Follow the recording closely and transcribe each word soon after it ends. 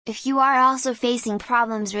if you are also facing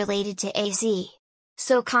problems related to AC,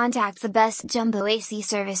 so contact the best jumbo AC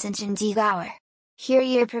service in Chandigarh. Here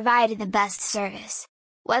you're provided the best service.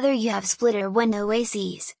 Whether you have split or window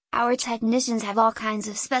ACs, our technicians have all kinds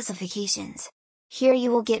of specifications. Here you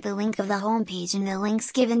will get the link of the homepage and the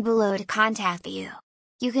links given below to contact you.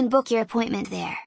 You can book your appointment there.